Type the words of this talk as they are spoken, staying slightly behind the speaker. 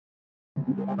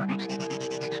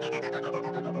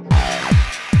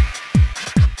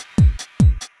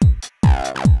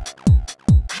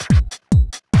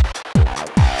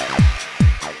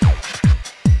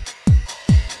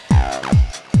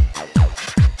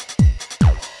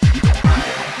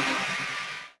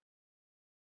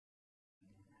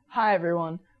Hi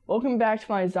everyone, welcome back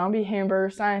to my zombie hamburger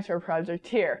science fair project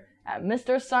here at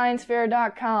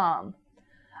MrScienceFair.com.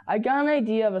 I got an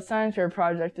idea of a science fair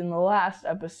project in the last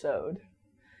episode,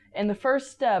 and the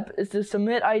first step is to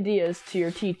submit ideas to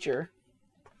your teacher.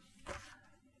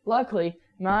 Luckily,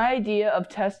 my idea of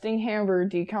testing hamburger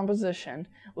decomposition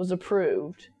was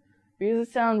approved because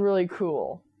it sounded really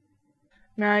cool.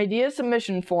 My idea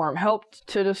submission form helped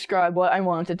to describe what I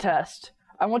wanted to test.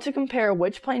 I want to compare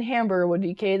which plain hamburger would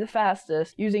decay the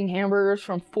fastest using hamburgers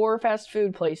from 4 fast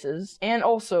food places and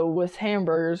also with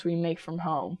hamburgers we make from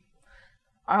home.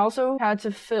 I also had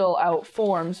to fill out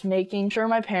forms making sure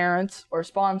my parents or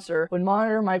sponsor would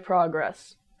monitor my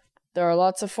progress. There are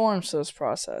lots of forms to this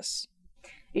process.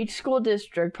 Each school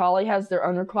district probably has their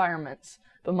own requirements,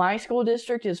 but my school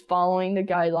district is following the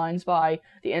guidelines by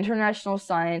the International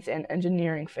Science and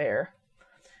Engineering Fair.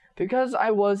 Because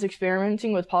I was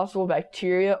experimenting with possible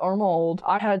bacteria or mold,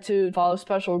 I had to follow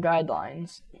special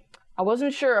guidelines. I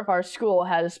wasn't sure if our school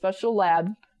had a special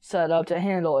lab set up to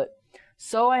handle it,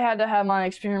 so I had to have my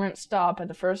experiment stop at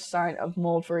the first sign of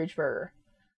mold for each burger.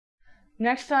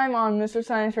 Next time on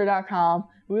MrScienceFair.com,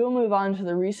 we will move on to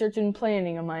the research and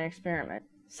planning of my experiment.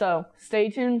 So,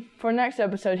 stay tuned for next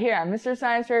episode here at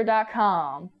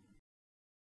MrScienceFair.com.